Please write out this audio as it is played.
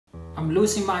I'm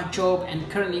losing my job and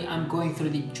currently I'm going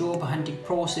through the job hunting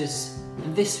process.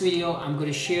 In this video, I'm going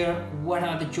to share what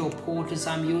are the job portals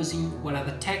I'm using, what are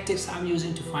the tactics I'm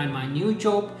using to find my new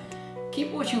job.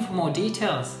 Keep watching for more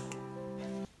details.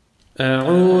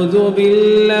 أعوذ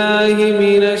بالله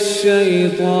من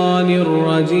الشيطان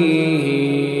الرجيم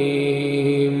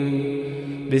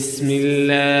بسم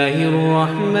الله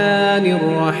الرحمن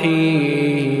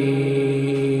الرحيم.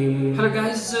 Hello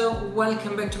guys,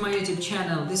 welcome back to my YouTube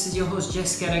channel. This is your host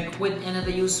Jessica with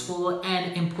another useful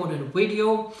and important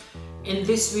video. In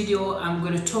this video, I'm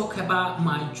going to talk about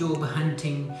my job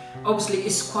hunting. Obviously,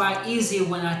 it's quite easy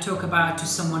when I talk about to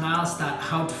someone else that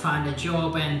how to find a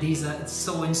job, and these are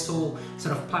so and so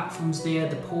sort of platforms there,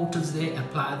 the portals they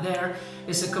apply there.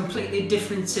 It's a completely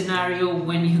different scenario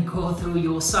when you go through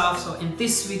yourself. So in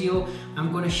this video,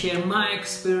 I'm going to share my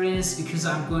experience because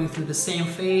I'm going through the same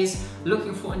phase,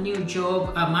 looking for a new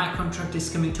job. My contract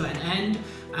is coming to an end,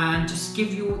 and just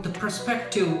give you the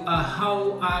perspective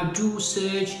how I do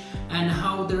search and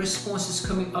how the response is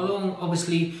coming along.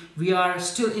 Obviously, we are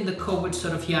still in the COVID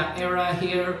sort of era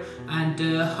here, and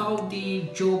how the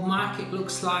job market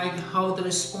looks like, how the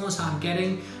response I'm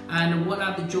getting, and what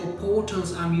are the job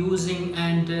portals I'm using.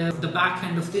 And the back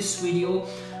end of this video,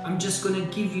 I'm just going to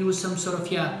give you some sort of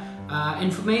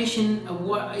information,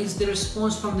 what is the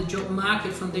response from the job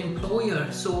market, from the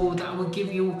employer, so that will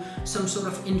give you some sort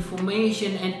of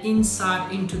information and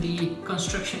insight into the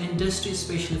construction industry,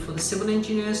 especially for the civil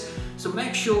engineers. So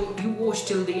make sure you watch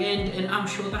till the end, and I'm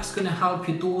sure that's going to help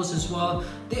you those as well.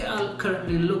 They are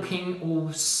currently looking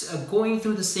or going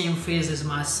through the same phase as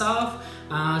myself.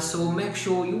 So make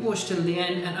sure you watch till the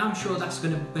end, and I'm sure that's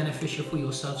going to be beneficial for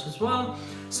yourselves as well.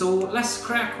 So let's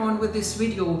crack on with this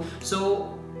video.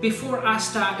 So before I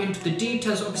start into the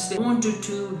details, obviously I wanted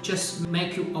to just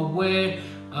make you aware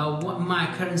what my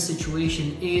current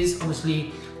situation is.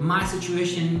 Obviously my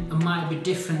situation might be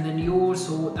different than yours,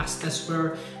 so that's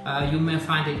where you may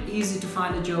find it easy to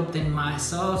find a job than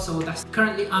myself. So that's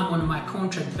currently I'm on my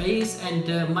contract base,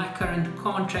 and my current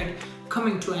contract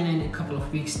coming to an end in a couple of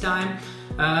weeks time.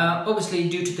 Obviously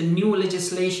due to the new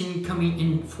legislation coming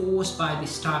in force by the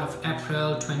start of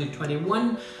April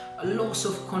 2021, lots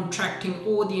of contracting,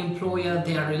 or the employer,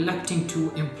 they are reluctant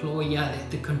to employ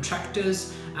the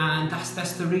contractors, and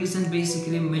that's the reason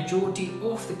basically majority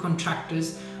of the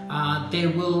contractors they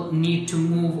will need to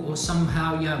move or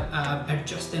somehow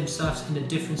adjust themselves in a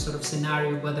different sort of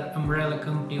scenario, whether umbrella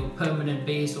company or permanent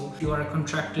base, or if you are a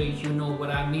contractor, you know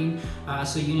what I mean.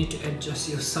 So you need to adjust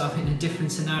yourself in a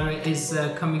different scenario. Is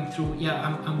coming through,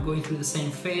 I'm going through the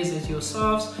same phase as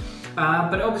yourselves.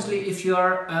 But obviously if you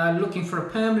are looking for a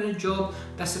permanent job,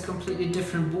 that's a completely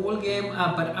different ball game.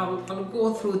 But I'll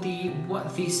go through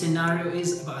what the scenario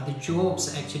is about the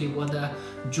jobs, actually whether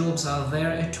jobs are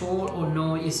there at all or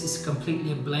no. It's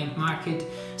completely a blank market.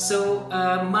 So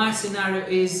my scenario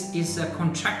is a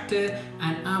contractor,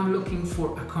 and I'm looking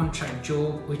for a contract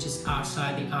job which is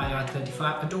outside the IR35.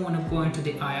 I don't want to go into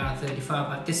the IR35,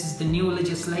 but this is the new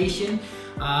legislation,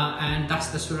 and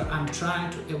that's where I'm trying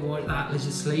to avoid that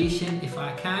legislation if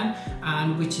I can,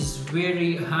 and which is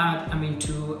very hard, I mean,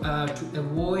 to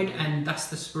avoid. And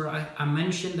that's where I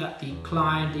mentioned that the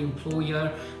client, the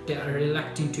employer, they are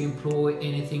reluctant to employ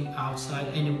anyone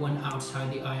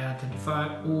outside the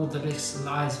IR35. All the risk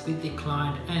lies with the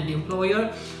client and the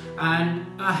employer, and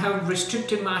I have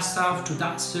restricted myself to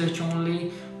that search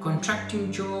only,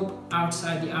 contracting job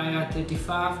outside the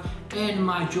IR35, and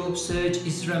my job search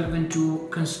is relevant to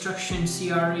construction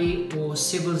CRE or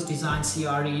civils design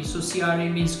CRE. So CRE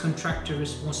means contractor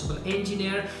responsible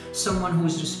engineer, someone who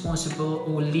is responsible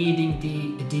or leading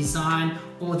the design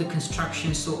or the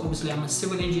construction. So obviously I'm a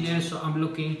civil engineer, so I'm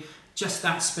looking just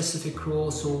that specific role,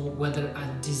 so whether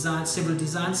a civil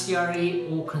design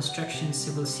CRE or construction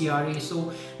civil CRE.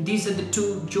 So these are the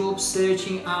two job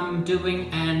searching I'm doing,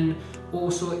 and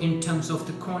also in terms of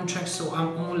the contract, so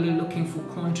I'm only looking for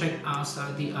contract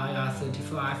outside the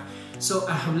IR35. So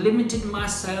I have limited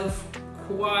myself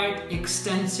quite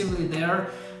extensively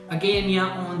there. Again,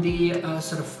 on the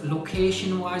sort of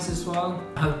location wise as well,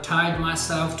 I've tied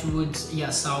myself towards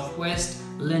southwest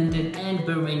London and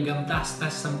Birmingham.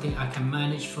 That's something I can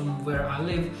manage from where I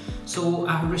live. So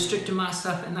I've restricted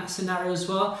myself in that scenario as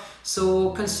well.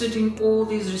 So considering all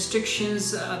these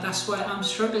restrictions, that's why I'm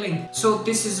struggling. So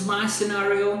this is my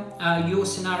scenario. Your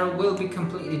scenario will be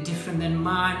completely different than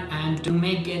mine, and you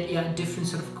may get different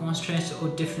sort of constraints or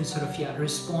different sort of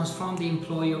response from the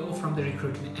employer or from the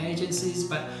recruitment agencies.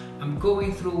 But I'm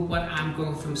going through what I'm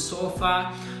going through so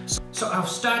far. So I've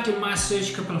started my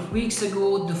search a couple of weeks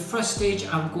ago. The first stage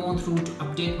I've gone through to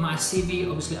update my CV.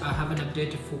 Obviously I haven't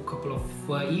updated for a couple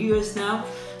of years now,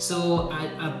 so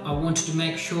I wanted to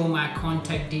make sure my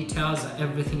contact details,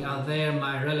 everything are there,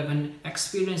 my relevant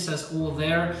experience is all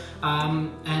there,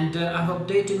 and I've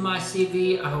updated my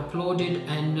CV, I've uploaded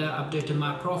and updated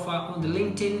my profile on the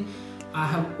LinkedIn. I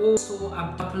have also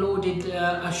uploaded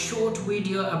a short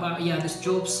video about this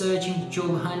job searching,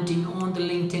 job hunting on the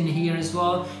LinkedIn here as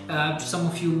well. Some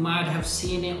of you might have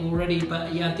seen it already,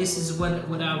 but yeah, this is what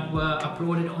I've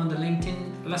uploaded on the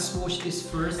LinkedIn. Let's watch this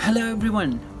first. Hello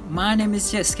everyone, my name is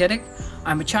Jessica.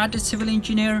 I'm a chartered civil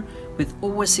engineer with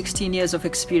over 16 years of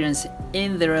experience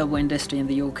in the railway industry in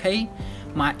the UK.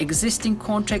 My existing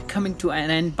contract coming to an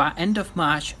end by end of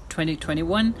March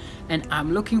 2021, and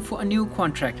I'm looking for a new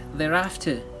contract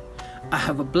thereafter. I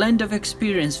have a blend of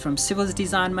experience from civil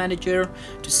design manager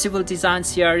to civil design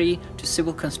CRE to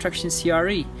civil construction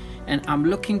CRE, and I'm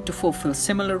looking to fulfill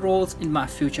similar roles in my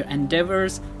future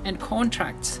endeavors and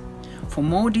contracts. For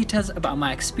more details about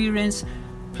my experience,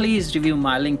 please review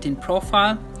my LinkedIn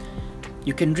profile.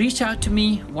 You can reach out to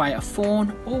me via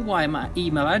phone or via my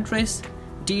email address.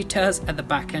 Details at the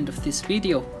back end of this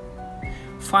video.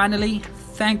 Finally,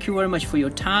 thank you very much for your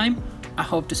time. I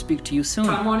hope to speak to you soon.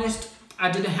 If I'm honest,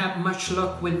 I didn't have much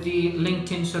luck with the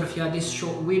LinkedIn this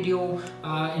short video.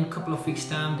 In a couple of weeks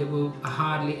time there will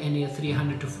hardly any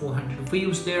 300 to 400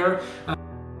 views there.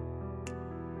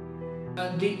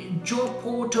 The job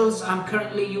portals I'm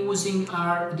currently using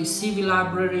are the CV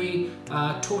Library,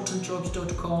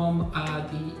 totaljobs.com,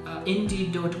 the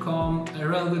indeed.com,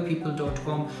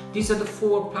 railwaypeople.com. These are the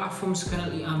 4 platforms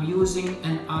currently I'm using,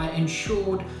 and I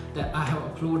ensured that I have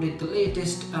uploaded the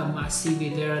latest my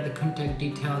CV there. The contact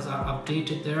details are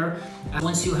updated there.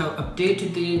 Once you have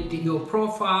updated your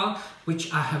profile,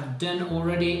 which I have done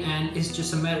already, and it's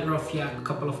just a matter of a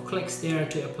couple of clicks there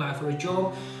to apply for a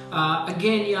job.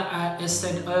 Again, as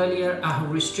said earlier, I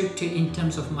have restricted in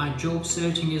terms of my job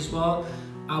searching as well.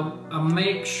 I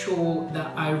make sure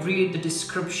that I read the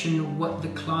description, what the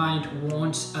client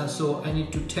wants, so I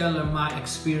need to tailor my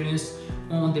experience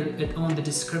on the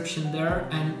description there,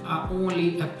 and I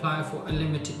only apply for a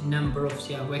limited number of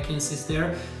vacancies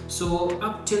there. So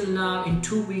up till now, in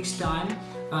 2 weeks time,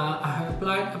 I have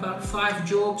applied about 5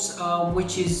 jobs,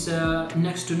 which is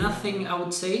next to nothing, I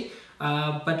would say.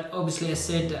 But obviously I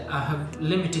said I have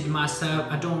limited myself.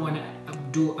 I don't want to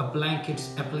do a blanket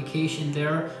application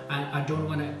there, and I don't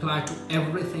want to apply to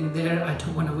everything there. I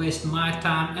don't want to waste my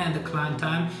time and the client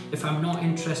time. If I'm not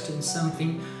interested in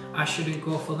something, I shouldn't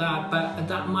go for that. But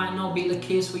that might not be the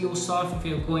case for yourself. If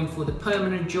you're going for the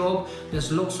permanent job,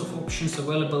 there's lots of options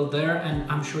available there, and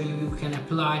I'm sure you can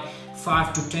apply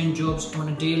 5 to 10 jobs on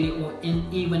a daily or in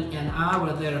even an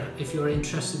hour there if you're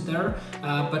interested there.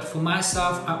 But for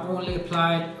myself, I only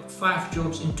applied 5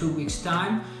 jobs in 2 weeks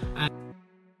time.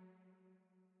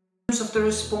 Of the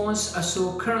response,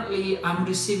 so currently I'm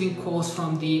receiving calls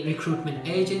from the recruitment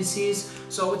agencies,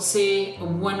 so I would say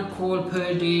 1 call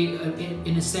per day.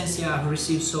 In a sense, I've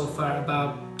received so far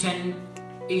about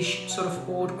 10-ish sort of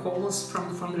odd calls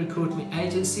from the recruitment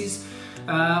agencies.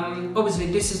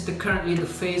 Obviously this is currently the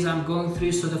phase I'm going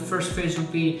through. So the first phase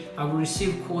will be I will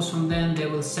receive calls from them, they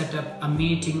will set up a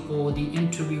meeting or the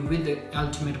interview with the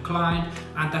ultimate client,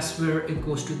 and that's where it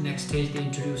goes to the next stage, the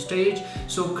interview stage.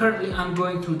 So currently I'm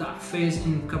going through that phase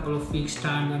in a couple of weeks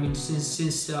time. I mean,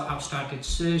 since I've started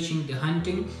searching, the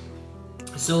hunting.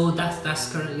 So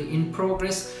that's currently in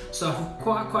progress. So I have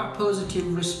quite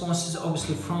positive responses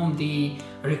obviously from the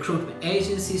recruitment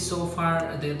agency so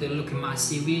far. They're looking at my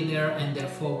CV there, and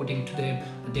they're forwarding to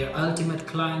their ultimate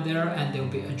client there, and there will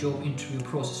be a job interview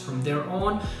process from there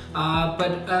on.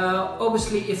 But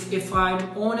obviously if I'm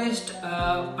honest,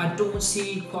 I don't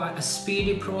see quite a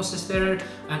speedy process there,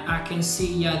 and I can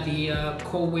see the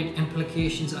COVID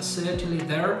implications are certainly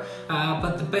there.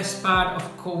 But the best part of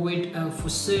COVID for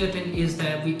certain is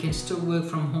that we can still work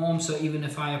from home. So even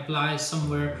if I apply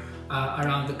somewhere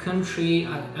around the country,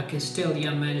 I can still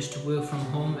manage to work from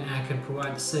home, and I can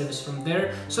provide the service from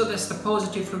there. So that's the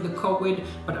positive from the COVID.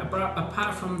 But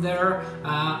apart from there,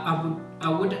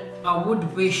 I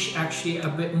would wish actually a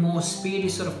bit more speedy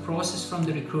sort of process from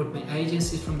the recruitment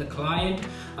agencies, from the client,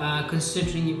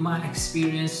 considering my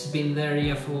experience been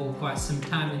there for quite some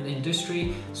time in the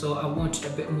industry. So I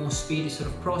wanted a bit more speedy sort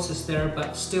of process there,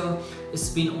 but still it's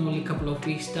been only a couple of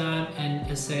weeks time, and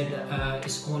as I said,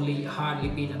 it's only hardly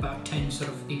been about 10 sort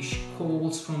of ish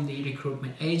calls from the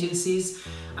recruitment agencies,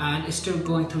 and it's still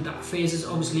going through that phases.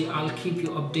 Obviously I'll keep you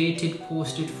updated,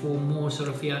 posted for more sort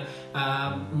of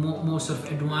more sort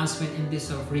of advancement in this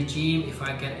sort of regime. If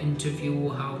I get an interview,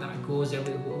 how that goes,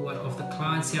 what of the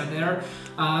clients are there.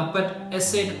 But as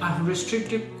said, I've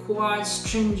restricted quite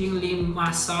stringently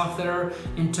myself there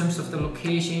in terms of the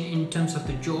location, in terms of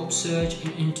the job search,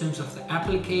 in terms of the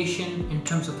application, in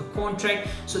terms of the contract.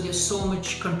 So there's so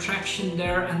much contraction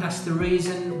there, and that's the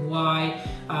reason why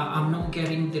I'm not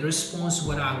getting the response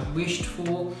what I wished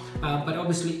for. But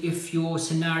obviously if your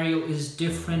scenario is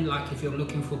different, like if you're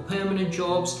looking for permanent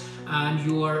jobs and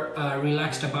you're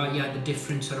relaxed about the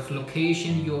different sort of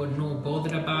location, you're not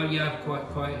bothered about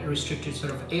quite restricted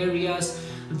sort of areas,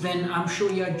 then I'm sure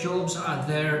jobs are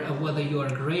there, whether you're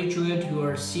a graduate,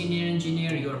 you're a senior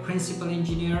engineer, you're a principal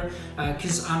engineer,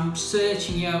 because I'm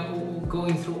searching,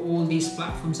 going through all these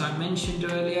platforms I mentioned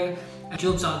earlier.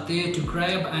 Jobs are there to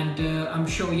grab, and I'm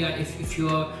sure if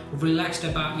you're relaxed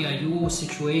about your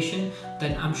situation,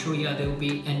 then I'm sure there will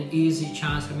be an easy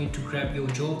chance for me to grab your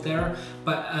job there.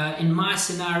 But in my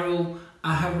scenario,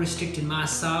 I have restricted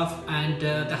myself, and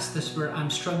that's where I'm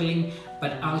struggling.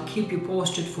 But I'll keep you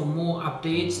posted for more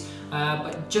updates.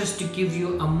 But just to give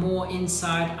you a more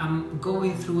insight, I'm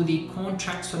going through the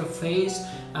contract sort of phase.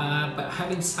 But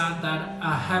having said that,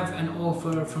 I have an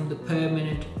offer from the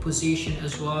permanent position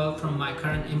as well from my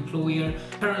current employer.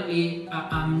 Currently,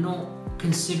 I'm not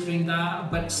considering that,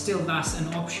 but still that's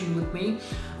an option with me.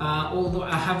 Although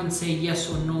I haven't said yes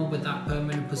or no with that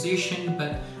permanent position,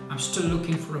 but I'm still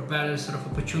looking for a better sort of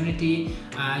opportunity.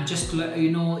 Just to let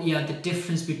you know, the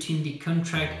difference between the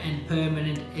contract and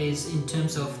permanent is in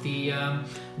terms of the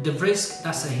risk.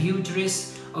 That's a huge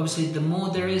risk. Obviously, the more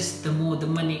there is, the more the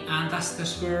money, and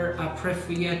that's where I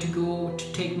prefer to go, to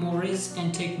take more risk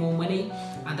and take more money.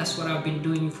 And that's what I've been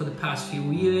doing for the past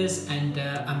few years, and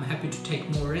I'm happy to take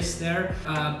more risks there.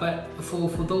 But for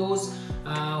those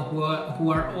who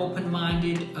are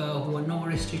open-minded, who are not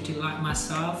restricted like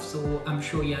myself, so I'm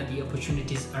sure the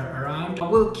opportunities are around. I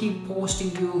will keep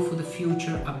posting you for the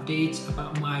future updates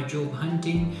about my job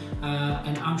hunting,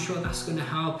 and I'm sure that's going to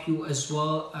help you as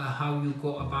well, how you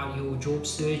go about your job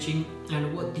searching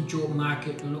and what the job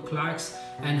market looks like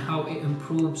and how it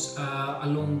improves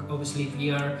along. Obviously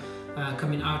we are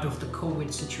coming out of the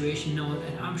COVID situation now,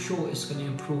 and I'm sure it's going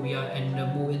to improve and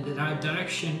move in the right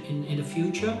direction in the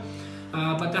future.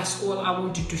 But that's all I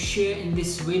wanted to share in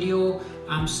this video.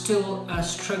 I'm still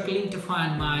struggling to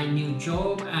find my new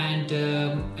job, and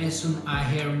as soon as I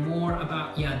hear more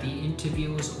about the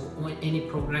interviews or any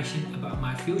progression about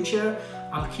my future,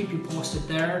 I'll keep you posted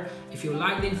there. If you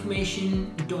like the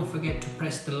information, don't forget to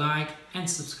press the like and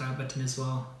subscribe button as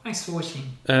well. Thanks for watching.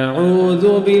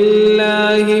 أعوذ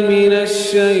بالله من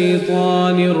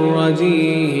الشيطان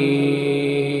الرجيم.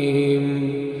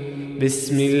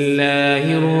 بسم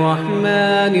الله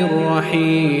الرحمن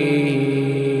الرحيم.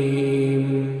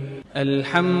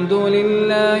 الحمد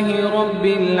لله رب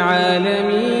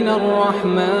العالمين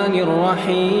الرحمن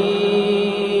الرحيم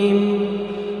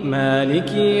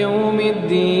مالك يوم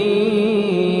الدين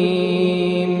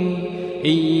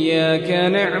إياك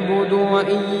نعبد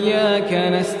وإياك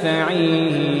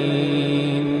نستعين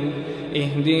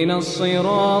اهدنا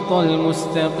الصراط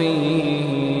المستقيم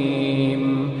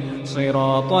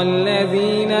صراط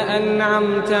الذين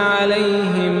أنعمت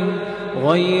عليهم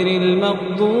غير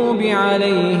المغضوب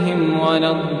عليهم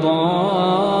ولا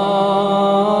الضالين.